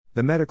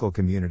The medical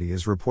community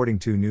is reporting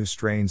 2 new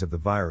strains of the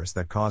virus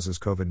that causes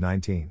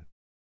COVID-19.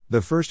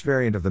 The first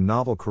variant of the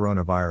novel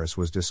coronavirus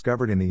was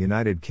discovered in the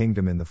United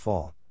Kingdom in the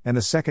fall, and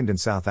the second in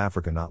South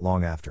Africa not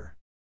long after.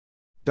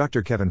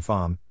 Dr. Kevin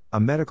Pham, a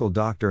medical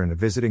doctor and a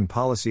visiting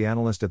policy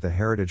analyst at the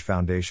Heritage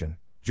Foundation,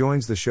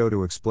 joins the show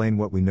to explain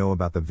what we know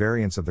about the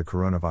variants of the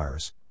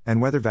coronavirus,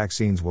 and whether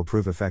vaccines will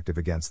prove effective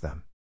against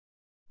them.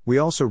 We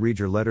also read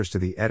your letters to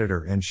the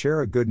editor and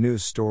share a good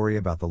news story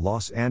about the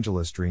Los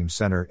Angeles Dream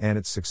Center and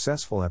its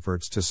successful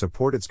efforts to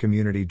support its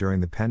community during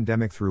the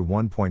pandemic through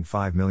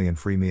 1.5 million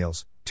free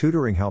meals,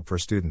 tutoring help for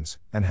students,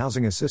 and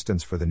housing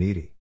assistance for the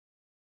needy.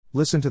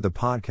 Listen to the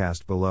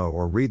podcast below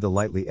or read the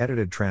lightly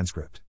edited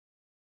transcript.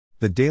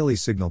 The Daily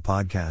Signal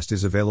podcast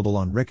is available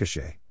on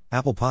Ricochet,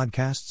 Apple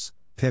Podcasts,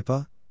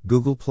 Pippa,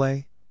 Google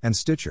Play, and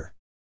Stitcher.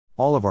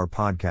 All of our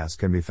podcasts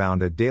can be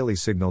found at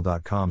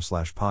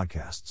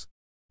dailysignal.com/podcasts.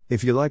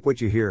 If you like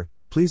what you hear,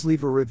 please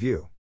leave a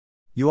review.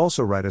 You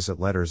also write us at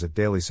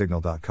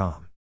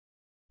letters@dailysignal.com.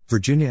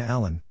 Virginia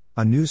Allen,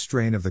 a new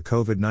strain of the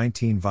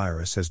COVID-19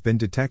 virus has been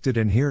detected,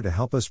 and here to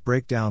help us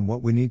break down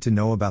what we need to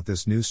know about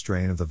this new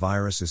strain of the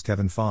virus is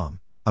Kevin Pham,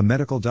 a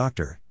medical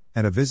doctor,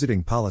 and a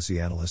visiting policy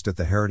analyst at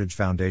the Heritage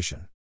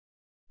Foundation.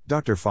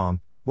 Dr. Pham,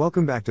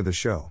 welcome back to the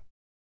show.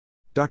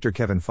 Dr.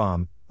 Kevin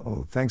Pham,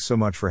 thanks so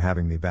much for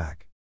having me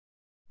back.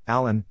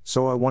 Alan,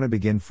 so I want to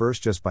begin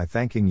first just by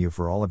thanking you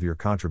for all of your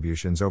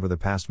contributions over the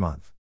past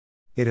month.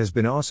 It has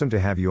been awesome to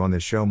have you on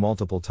this show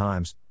multiple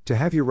times, to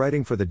have you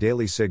writing for the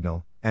Daily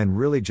Signal, and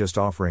really just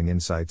offering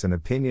insights and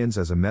opinions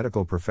as a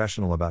medical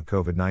professional about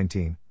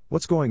COVID-19,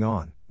 what's going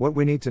on, what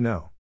we need to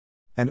know.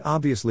 And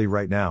obviously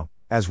right now,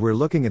 as we're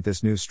looking at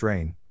this new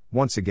strain,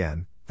 once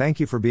again, thank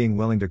you for being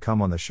willing to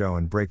come on the show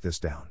and break this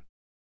down.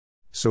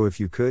 So if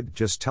you could,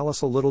 just tell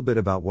us a little bit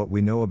about what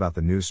we know about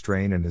the new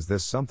strain, and is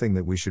this something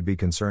that we should be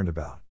concerned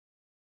about?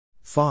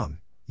 Pham,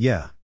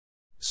 yeah.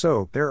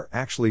 So, there are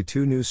actually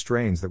 2 new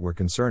strains that we're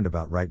concerned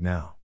about right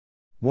now.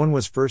 One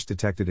was first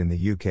detected in the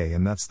UK,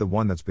 and that's the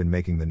one that's been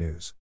making the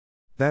news.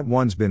 That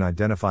one's been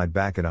identified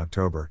back in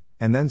October,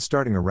 and then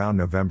starting around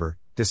November,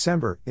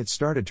 December, it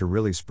started to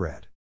really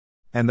spread.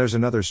 And there's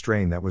another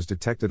strain that was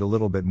detected a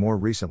little bit more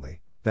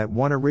recently. That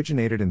one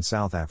originated in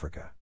South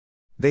Africa.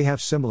 They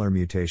have similar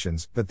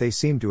mutations, but they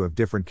seem to have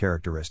different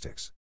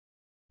characteristics.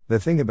 The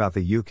thing about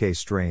the UK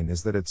strain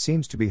is that it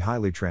seems to be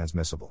highly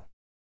transmissible.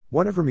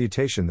 Whatever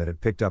mutation that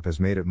it picked up has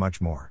made it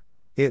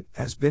it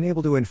has been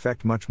able to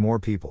infect much more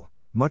people,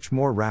 much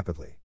more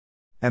rapidly.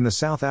 And the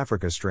South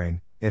Africa strain,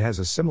 it has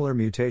a similar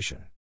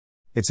mutation.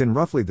 It's in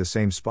roughly the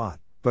same spot,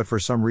 but for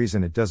some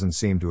reason it doesn't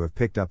seem to have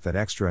picked up that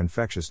extra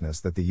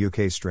infectiousness that the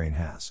UK strain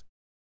has.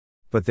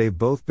 But they've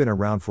both been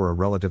around for a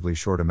relatively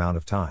short amount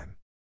of time.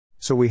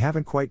 So we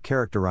haven't quite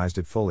characterized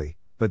it fully,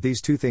 but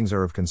these 2 things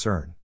are of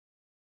concern.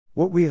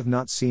 What we have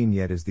not seen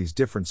yet is these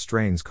different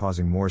strains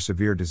causing more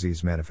severe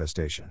disease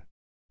manifestation.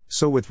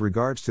 So with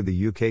regards to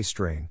the UK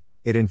strain,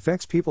 it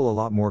infects people a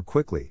lot more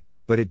quickly,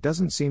 but it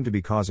doesn't seem to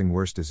be causing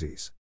worse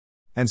disease.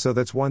 And so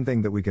that's one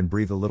thing that we can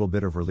breathe a little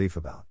bit of relief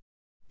about.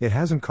 It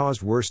hasn't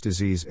caused worse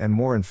disease and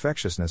more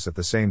infectiousness at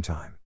the same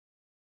time.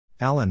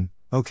 Alan,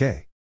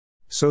 okay.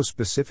 So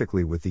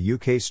specifically with the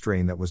UK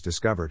strain that was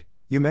discovered,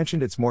 you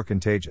mentioned it's more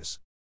contagious.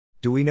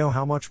 Do we know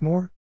how much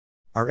more?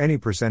 Are any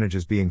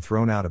percentages being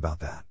thrown out about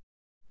that?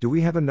 Do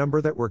we have a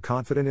number that we're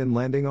confident in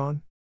landing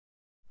on?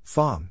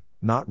 Pham,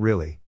 not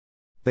really.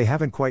 They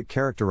haven't quite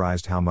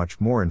characterized how much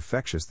more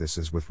infectious this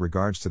is with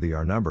regards to the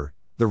R number,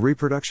 the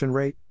reproduction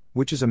rate,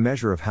 which is a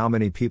measure of how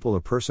many people a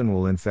person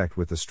will infect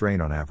with the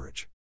strain on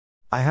average.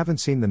 I haven't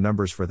seen the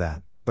numbers for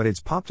that, but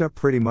it's popped up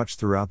pretty much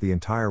throughout the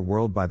entire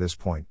world by this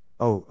point.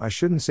 I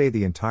shouldn't say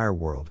the entire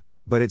world,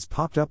 but it's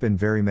popped up in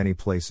very many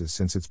places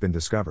since it's been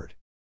discovered.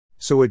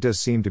 So it does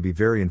seem to be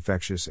very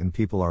infectious, and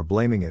people are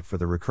blaming it for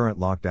the recurrent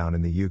lockdown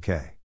in the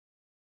UK.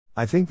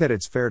 I think that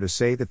it's fair to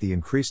say that the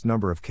increased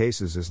number of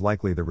cases is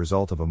likely the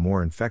result of a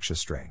more infectious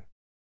strain.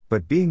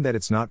 But being that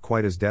it's not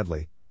quite as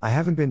deadly, I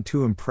haven't been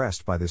too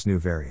impressed by this new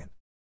variant.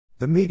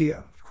 The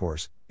media, of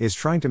course, is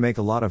trying to make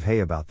a lot of hay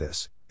about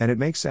this, and it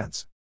makes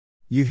sense.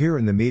 You hear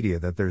in the media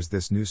that there's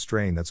this new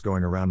strain that's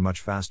going around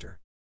much faster.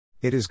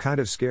 It is kind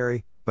of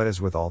scary, but as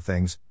with all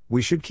things,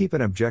 we should keep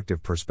an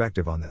objective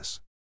perspective on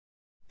this.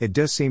 It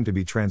does seem to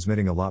be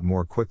transmitting a lot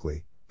more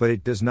quickly, but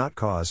it does not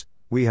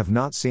we have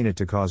not seen it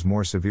to cause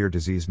more severe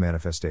disease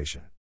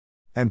manifestation.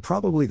 And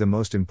probably the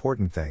most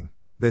important thing,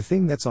 the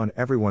thing that's on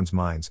everyone's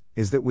minds,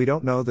 is that we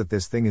don't know that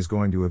this thing is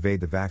going to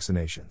evade the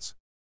vaccinations.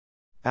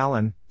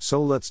 Alan,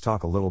 so let's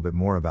talk a little bit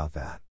more about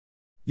that.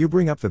 You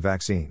bring up the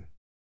vaccine.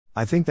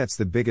 I think that's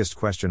the biggest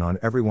question on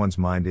everyone's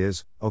mind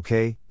is,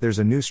 okay, there's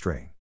a new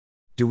strain.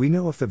 Do we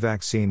know if the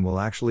vaccine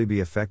will actually be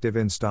effective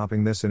in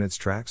stopping this in its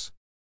tracks?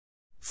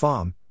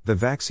 Pham, the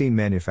vaccine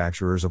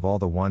manufacturers of all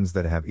the ones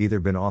that have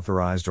either been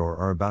authorized or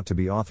are about to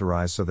be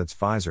authorized, so that's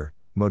Pfizer,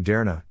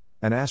 Moderna,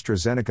 and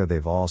AstraZeneca,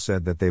 they've all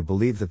said that they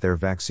believe that their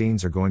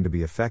vaccines are going to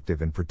be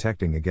effective in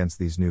protecting against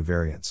these new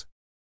variants.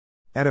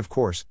 And of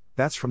course,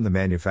 that's from the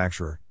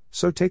manufacturer,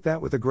 so take that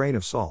with a grain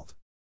of salt.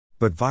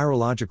 But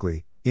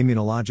virologically,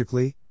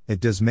 immunologically, it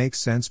does make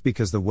sense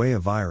because the way a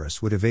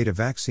virus would evade a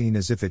vaccine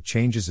is if it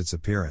changes its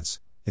appearance,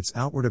 its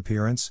outward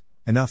appearance,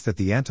 enough that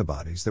the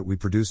antibodies that we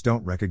produce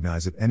don't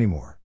recognize it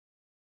anymore.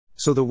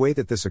 So the way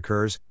that this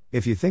occurs,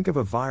 if you think of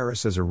a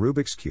virus as a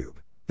Rubik's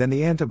Cube, then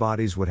the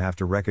antibodies would have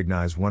to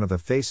recognize one of the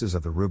faces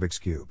of the Rubik's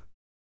Cube.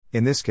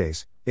 In this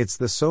case, it's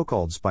the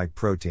so-called spike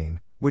protein,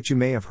 which you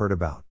may have heard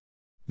about.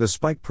 The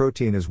spike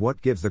protein is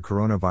what gives the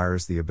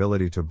coronavirus the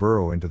ability to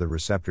burrow into the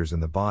receptors in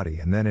the body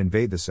and then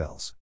invade the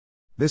cells.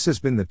 This has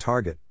been the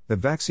target, the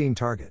vaccine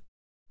target.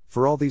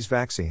 For all these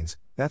vaccines,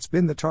 that's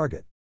been the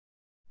target.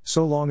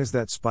 So long as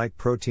that spike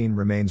protein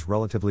remains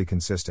relatively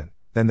consistent,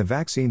 then the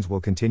vaccines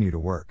will continue to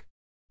work.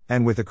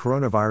 And with the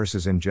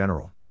coronaviruses in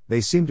general, they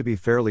seem to be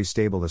fairly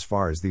stable as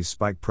far as these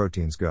spike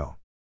proteins go.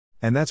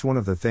 And that's one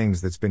of the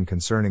things that's been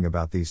concerning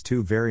about these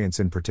two variants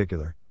in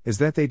particular, is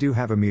that they do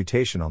have a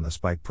mutation on the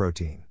spike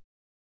protein.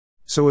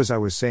 So as I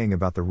was saying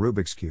about the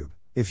Rubik's Cube,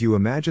 if you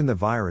imagine the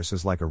virus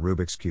is like a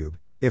Rubik's Cube,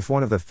 if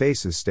one of the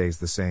faces stays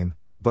the same,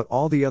 but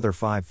all the other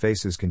 5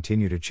 faces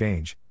continue to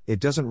change, it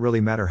doesn't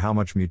really matter how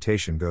much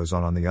mutation goes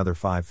on the other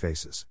 5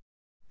 faces.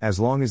 As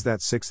long as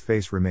that 6th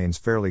face remains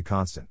fairly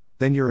constant,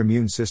 then your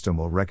immune system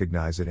will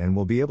recognize it and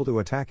will be able to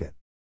attack it.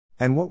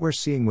 And what we're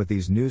seeing with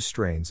these new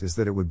strains is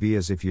that it would be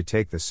as if you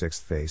take the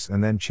 6th face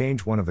and then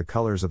change one of the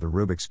colors of the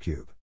Rubik's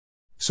Cube.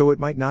 So it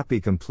might not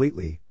be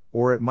completely,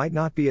 or it might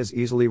not be as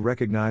easily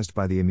recognized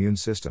by the immune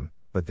system,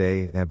 but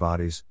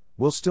antibodies,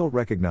 will still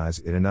recognize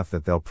it enough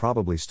that they'll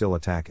probably still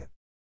attack it.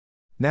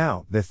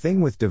 Now, the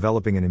thing with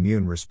developing an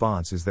immune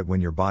response is that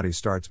when your body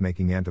starts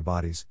making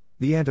antibodies,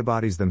 the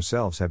antibodies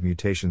themselves have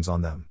mutations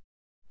on them.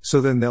 So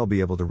then they'll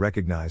be able to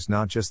recognize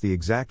not just the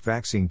exact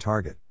vaccine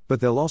target, but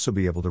they'll also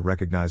be able to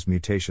recognize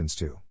mutations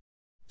too.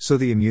 So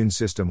the immune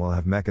system will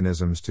have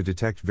mechanisms to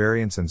detect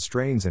variants and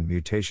strains and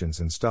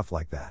mutations and stuff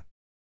like that.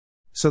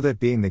 So that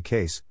being the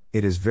case,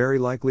 it is very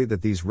likely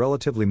that these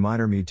relatively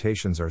minor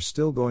mutations are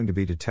still going to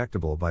be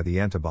detectable by the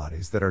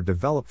antibodies that are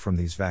developed from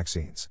these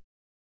vaccines.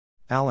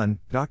 Alan,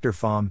 Dr.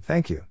 Pham,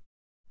 thank you.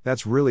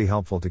 That's really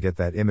helpful to get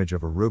that image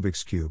of a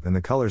Rubik's Cube and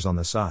the colors on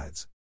the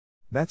sides.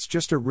 That's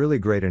just a really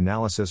great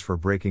analysis for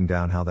breaking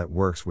down how that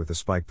works with the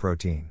spike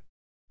protein.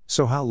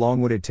 So how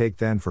long would it take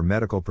then for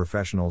medical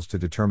professionals to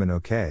determine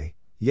okay,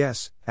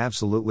 yes,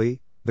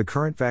 absolutely, the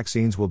current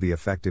vaccines will be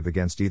effective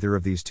against either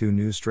of these two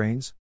new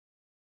strains?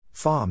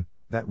 Pham,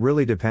 that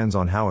really depends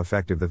on how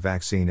effective the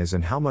vaccine is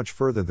and how much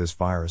further this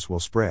virus will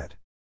spread.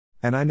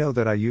 And I know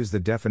that I use the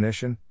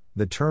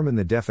term in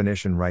the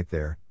definition right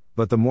there,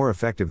 but the more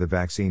effective the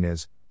vaccine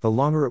is, the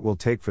longer it will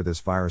take for this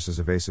virus's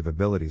evasive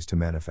abilities to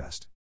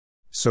manifest.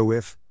 So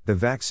if the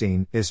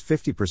vaccine is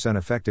 50%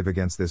 effective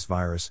against this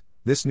virus,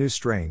 this new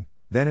strain,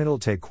 then it'll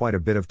take quite a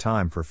bit of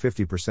time for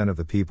 50% of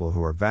the people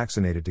who are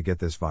vaccinated to get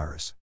this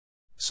virus.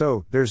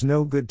 So, there's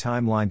no good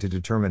timeline to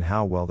determine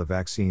how well the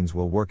vaccines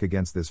will work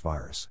against this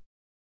virus.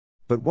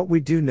 But what we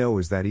do know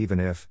is that even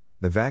if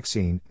the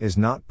vaccine is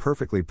not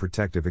perfectly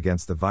protective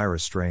against the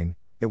virus strain,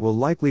 it will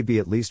likely be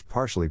at least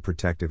partially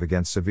protective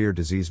against severe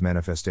disease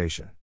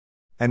manifestation.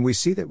 And we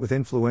see that with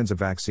influenza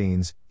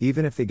vaccines,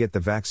 even if they get the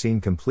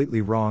vaccine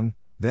completely wrong,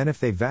 then if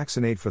they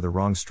vaccinate for the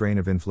wrong strain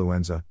of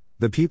influenza,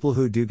 the people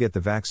who do get the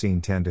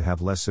vaccine tend to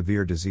have less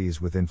severe disease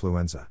with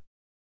influenza.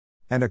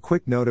 And a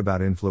quick note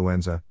about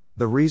influenza.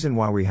 The reason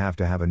why we have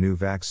to have a new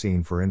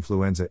vaccine for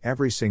influenza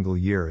every single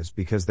year is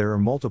because there are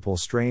multiple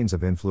strains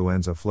of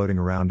influenza floating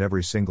around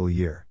every single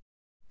year.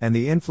 And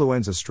the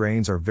influenza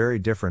strains are very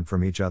different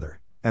from each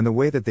other, and the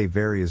way that they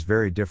vary is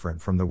very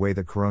different from the way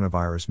that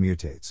coronavirus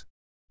mutates.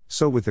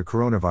 So with the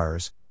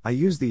coronavirus, I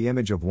use the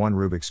image of one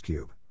Rubik's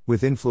Cube.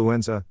 With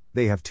influenza,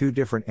 they have 2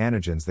 different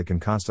antigens that can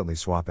constantly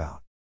swap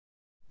out.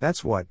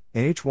 That's what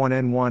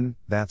H1N1,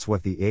 that's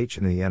what the H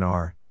and the N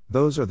are.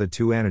 Those are the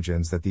 2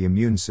 antigens that the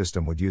immune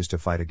system would use to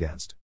fight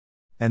against.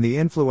 And the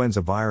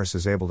influenza virus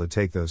is able to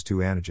take those 2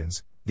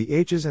 antigens, the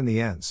H's and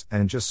the N's,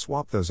 and just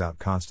swap those out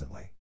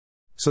constantly.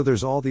 So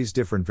there's all these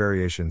different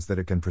variations that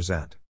it can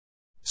present.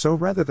 So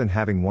rather than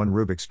having one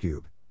Rubik's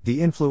Cube,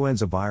 the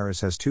influenza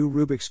virus has 2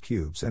 Rubik's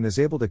Cubes and is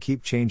able to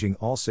keep changing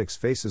all 6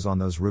 faces on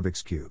those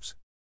Rubik's Cubes.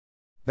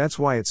 That's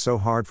why it's so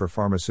hard for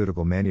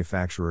pharmaceutical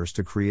manufacturers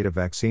to create a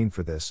vaccine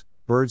for this.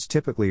 Birds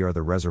typically are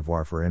the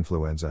reservoir for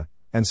influenza,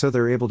 and so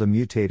they're able to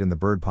mutate in the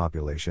bird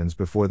populations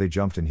before they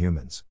jumped in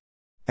humans.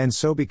 And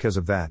so because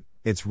of that,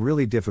 it's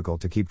really difficult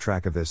to keep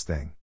track of this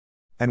thing.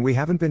 And we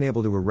haven't been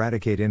able to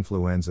eradicate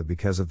influenza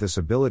because of this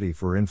ability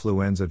for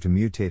influenza to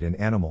mutate in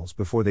animals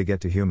before they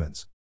get to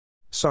humans.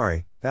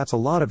 Sorry, that's a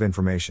lot of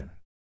information.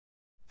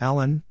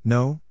 Alan,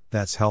 no,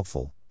 that's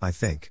helpful, I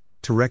think,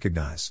 to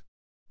recognize.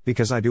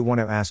 Because I do want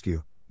to ask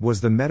you,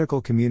 was the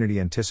medical community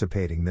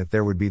anticipating that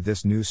there would be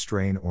this new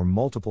strain or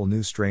multiple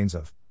new strains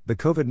of the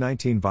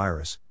COVID-19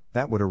 virus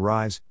that would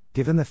arise,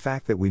 given the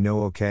fact that we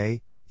know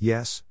okay,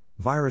 yes,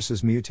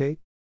 viruses mutate?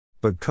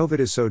 But COVID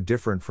is so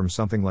different from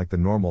something like the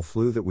normal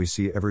flu that we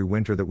see every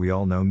winter that we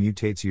all know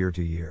mutates year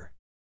to year.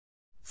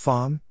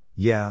 Pham,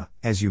 yeah,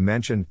 as you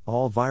mentioned,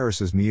 all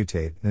viruses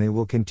mutate and they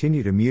will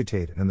continue to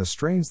mutate, and the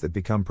strains that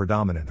become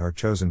predominant are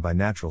chosen by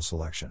natural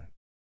selection.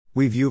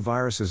 We view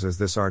viruses as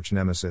this arch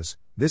nemesis,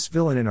 this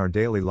villain in our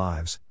daily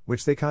lives,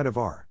 which they kind of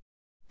are.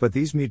 But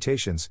these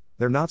mutations,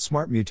 they're not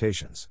smart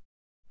mutations.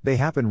 They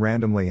happen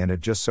randomly, and it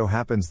just so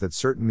happens that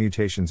certain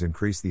mutations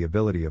increase the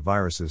ability of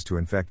viruses to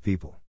infect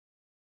people.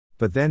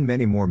 But then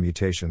many more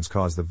mutations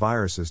cause the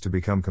viruses to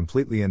become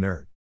completely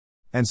inert.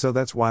 And so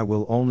that's why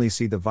we'll only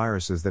see the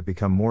viruses that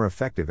become more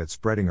effective at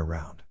spreading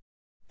around.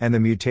 And the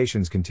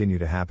mutations continue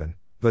to happen,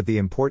 but the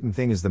important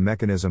thing is the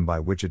mechanism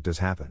by which it does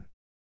happen.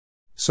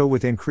 So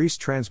with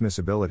increased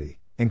transmissibility,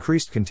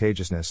 increased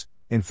contagiousness,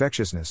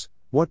 infectiousness,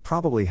 what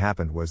probably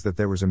happened was that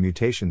there was a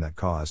mutation that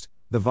caused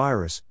the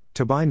virus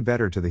to bind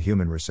better to the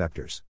human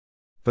receptors.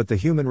 But the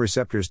human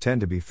receptors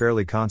tend to be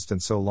fairly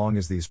constant so long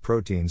as these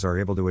proteins are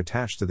able to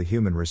attach to the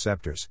human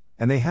receptors,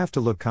 and they have to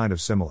look kind of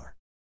similar.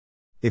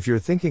 If you're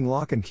thinking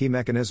lock and key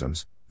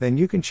mechanisms, then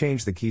you can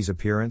change the key's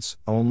appearance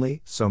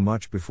only so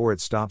much before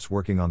it stops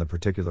working on the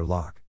particular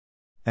lock.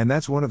 And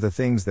that's one of the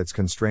things that's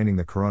constraining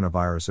the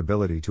coronavirus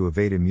ability to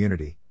evade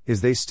immunity,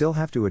 is they still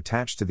have to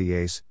attach to the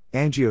ACE,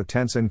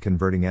 angiotensin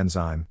converting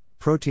enzyme,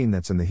 protein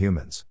that's in the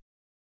humans.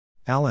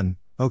 Alan,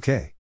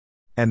 okay.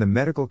 And the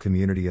medical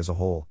community as a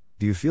whole,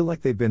 do you feel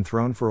like they've been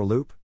thrown for a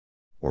loop?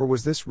 Or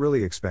was this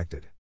really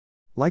expected?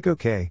 Like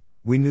okay,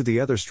 we knew the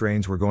other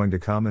strains were going to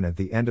come, and at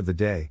the end of the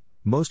day,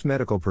 most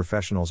medical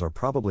professionals are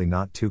probably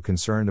not too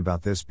concerned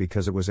about this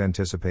because it was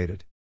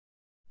anticipated.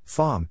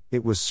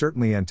 It was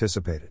certainly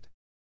anticipated.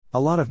 A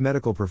lot of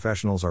medical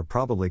professionals are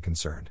probably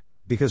concerned,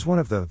 because one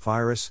of the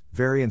virus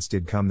variants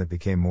did come that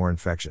became more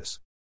infectious.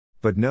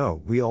 But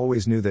no, we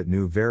always knew that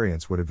new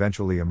variants would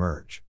eventually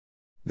emerge.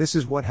 This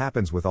is what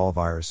happens with all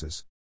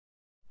viruses.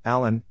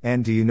 Alan,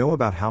 and do you know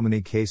about how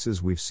many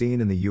cases we've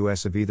seen in the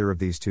US of either of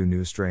these two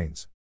new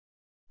strains?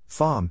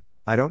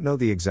 I don't know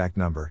the exact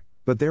number,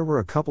 but there were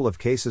a couple of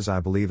cases, I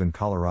believe in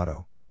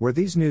Colorado, where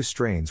these new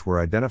strains were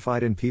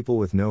identified in people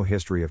with no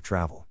history of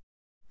travel.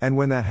 And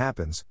when that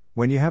happens,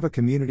 when you have a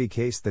community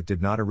case that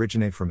did not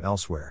originate from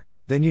elsewhere,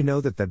 then you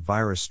know that that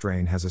virus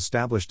strain has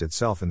established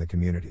itself in the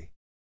community.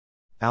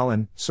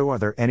 Alan, so are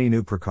there any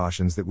new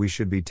precautions that we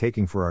should be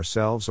taking for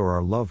ourselves or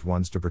our loved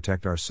ones to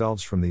protect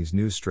ourselves from these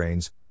new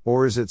strains,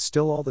 or is it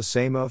still all the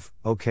same of,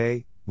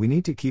 okay, we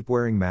need to keep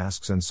wearing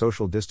masks and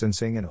social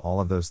distancing and all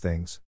of those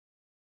things?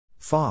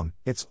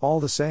 It's all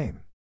the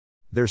same.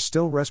 They're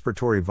still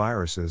respiratory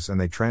viruses and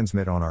they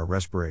transmit on our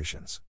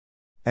respirations.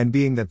 And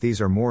being that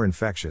these are more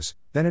infectious,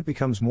 then it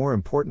becomes more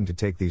important to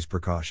take these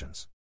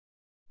precautions.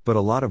 But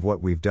a lot of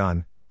what we've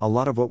done, a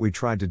lot of what we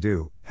tried to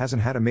do,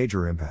 hasn't had a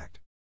major impact.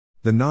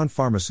 The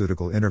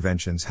non-pharmaceutical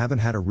interventions haven't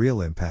had a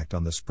real impact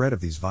on the spread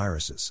of these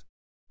viruses.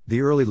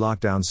 The early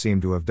lockdowns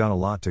seem to have done a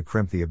lot to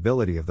crimp the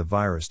ability of the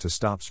virus to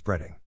stop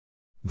spreading.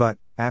 But,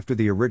 after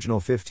the original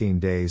 15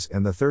 days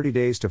and the 30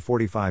 days to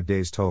 45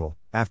 days total,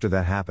 after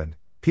that happened,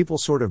 people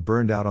sort of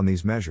burned out on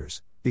these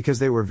measures, because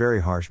they were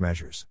very harsh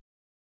measures.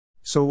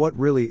 So what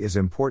really is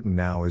important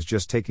now is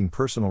just taking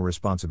personal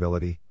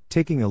responsibility,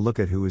 taking a look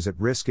at who is at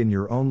risk in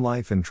your own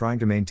life and trying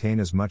to maintain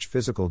as much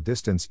physical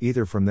distance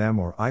either from them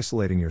or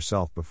isolating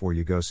yourself before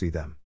you go see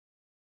them.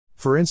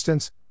 For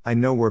instance, I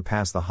know we're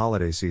past the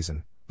holiday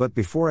season, but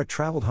before I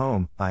traveled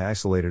home, I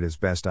isolated as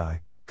best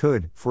I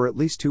could, for at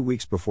least 2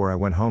 weeks before I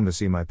went home to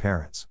see my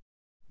parents.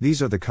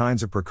 These are the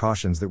kinds of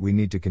precautions that we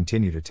need to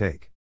continue to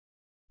take.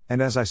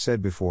 And as I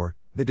said before,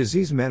 the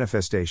disease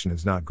manifestation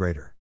is not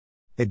greater.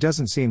 It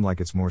doesn't seem like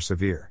it's more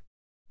severe.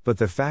 But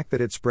the fact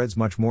that it spreads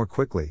much more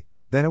quickly,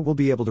 then it will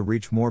be able to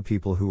reach more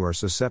people who are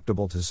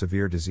susceptible to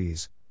severe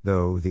disease,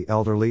 though the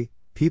elderly,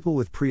 people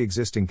with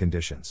pre-existing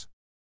conditions.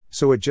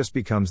 So it just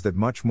becomes that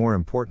much more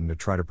important to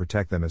try to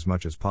protect them as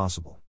much as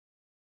possible.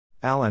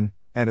 Alan,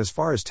 and as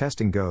far as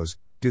testing goes,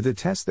 do the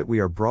tests that we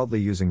are broadly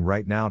using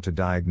right now to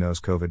diagnose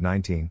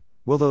COVID-19,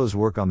 will those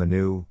work on the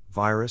new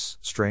virus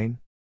strain?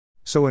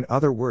 So in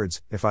other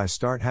words, if I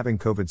start having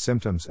COVID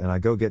symptoms and I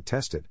go get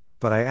tested,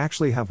 but I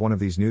actually have one of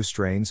these new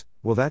strains,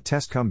 will that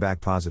test come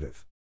back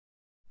positive?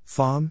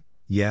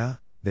 Yeah,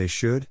 they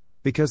should,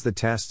 because the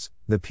tests,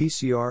 the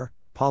PCR,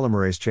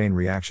 polymerase chain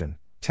reaction,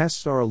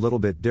 tests are a little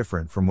bit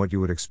different from what you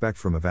would expect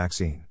from a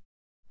vaccine.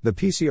 The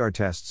PCR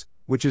tests,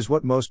 which is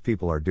what most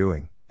people are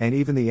doing, and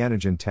even the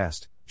antigen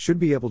test, should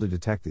be able to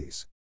detect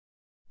these.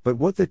 But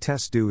what the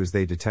tests do is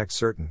they detect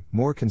certain,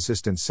 more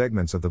consistent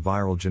segments of the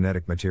viral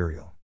genetic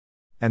material.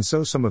 And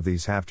so some of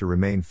these have to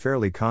remain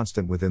fairly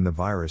constant within the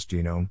virus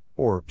genome,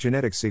 or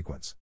genetic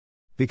sequence.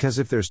 Because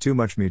if there's too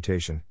much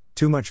mutation,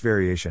 too much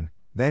variation,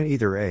 then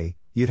either A,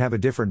 you'd have a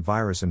different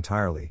virus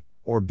entirely,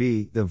 or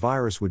B, the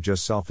virus would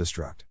just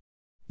self-destruct.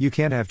 You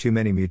can't have too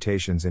many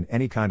mutations in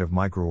any kind of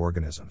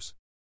microorganisms.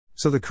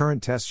 So the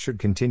current tests should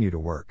continue to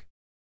work.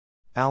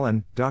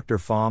 Alan, Dr.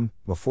 Pham,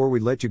 before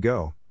we let you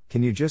go,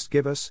 can you just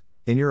give us,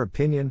 in your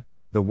opinion,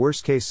 the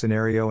worst-case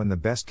scenario and the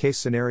best-case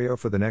scenario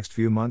for the next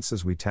few months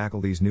as we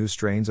tackle these new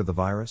strains of the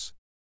virus?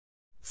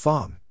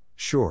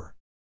 Sure.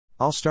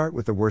 I'll start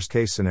with the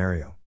worst-case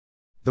scenario.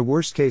 The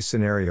worst-case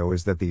scenario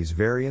is that these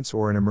variants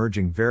or an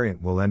emerging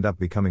variant will end up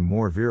becoming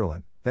more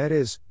virulent, that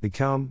is,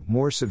 become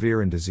more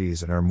severe in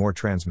disease and are more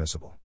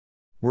transmissible.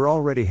 We're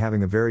already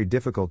having a very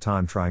difficult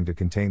time trying to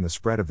contain the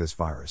spread of this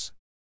virus.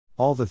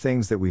 All the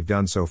things that we've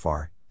done so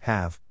far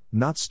have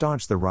not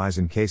staunched the rise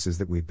in cases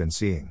that we've been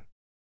seeing.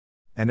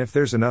 And if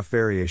there's enough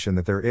variation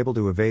that they're able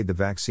to evade the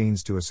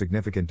vaccines to a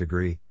significant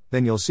degree,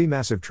 then you'll see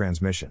massive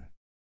transmission.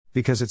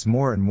 Because it's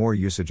more and more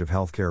usage of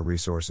healthcare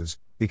resources,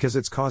 because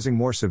it's causing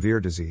more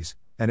severe disease,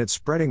 and it's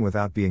spreading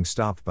without being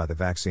stopped by the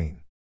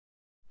vaccine.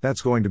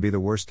 That's going to be the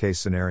worst case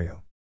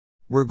scenario.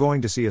 We're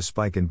going to see a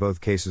spike in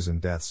both cases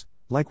and deaths,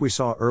 like we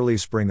saw early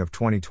spring of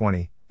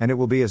 2020, and it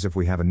will be as if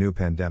we have a new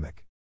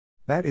pandemic.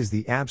 That is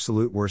the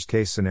absolute worst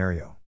case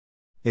scenario.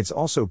 It's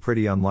also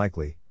pretty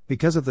unlikely,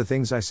 because of the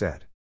things I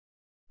said.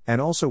 And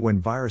also when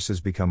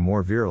viruses become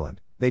more virulent,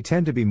 they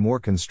tend to be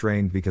more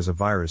constrained because a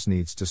virus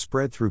needs to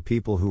spread through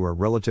people who are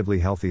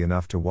relatively healthy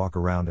enough to walk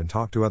around and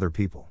talk to other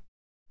people.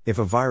 If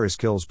a virus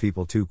kills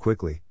people too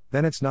quickly,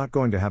 then it's not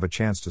going to have a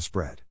chance to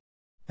spread.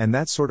 And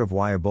that's sort of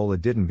why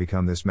Ebola didn't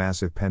become this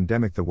massive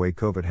pandemic the way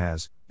COVID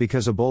has,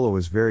 because Ebola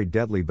was very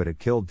deadly but it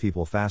killed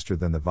people faster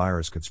than the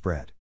virus could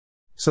spread.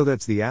 So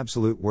that's the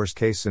absolute worst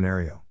case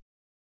scenario.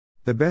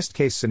 The best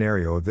case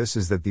scenario of this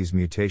is that these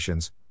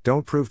mutations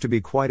don't prove to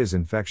be quite as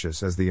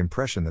infectious as the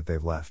impression that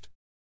they've left.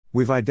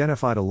 We've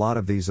identified a lot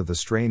of these of the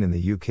strain in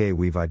the UK,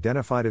 we've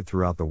identified it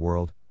throughout the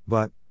world,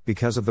 but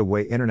because of the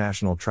way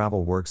international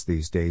travel works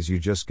these days, you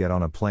just get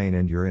on a plane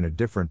and you're in a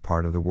different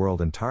part of the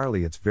world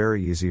entirely. It's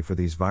very easy for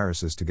these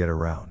viruses to get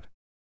around.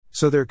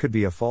 So there could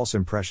be a false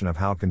impression of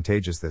how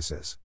contagious this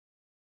is.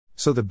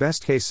 So the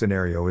best case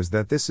scenario is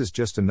that this is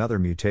just another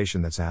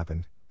mutation that's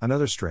happened,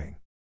 another strain.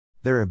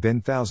 There have been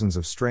thousands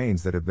of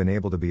strains that have been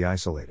able to be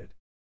isolated.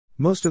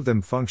 Most of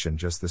them function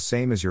just the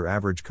same as your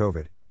average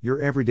COVID,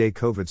 your everyday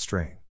COVID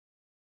strain.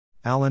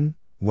 Alan,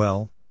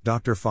 well,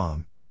 Dr.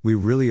 Pham, we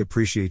really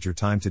appreciate your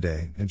time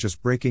today and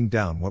just breaking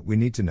down what we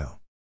need to know.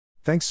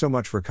 Thanks so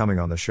much for coming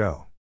on the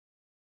show.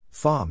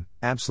 Pham,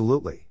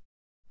 absolutely.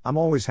 I'm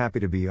always happy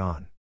to be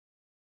on.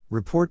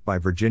 Report by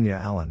Virginia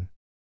Allen.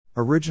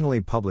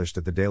 Originally published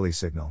at the Daily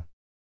Signal.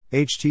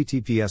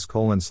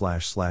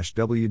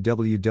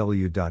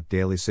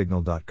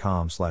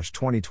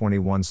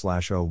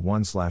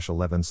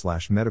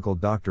 https://www.dailysignal.com/2021/01/11/medical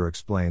doctor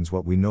explains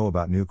what we know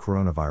about new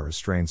coronavirus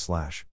strain/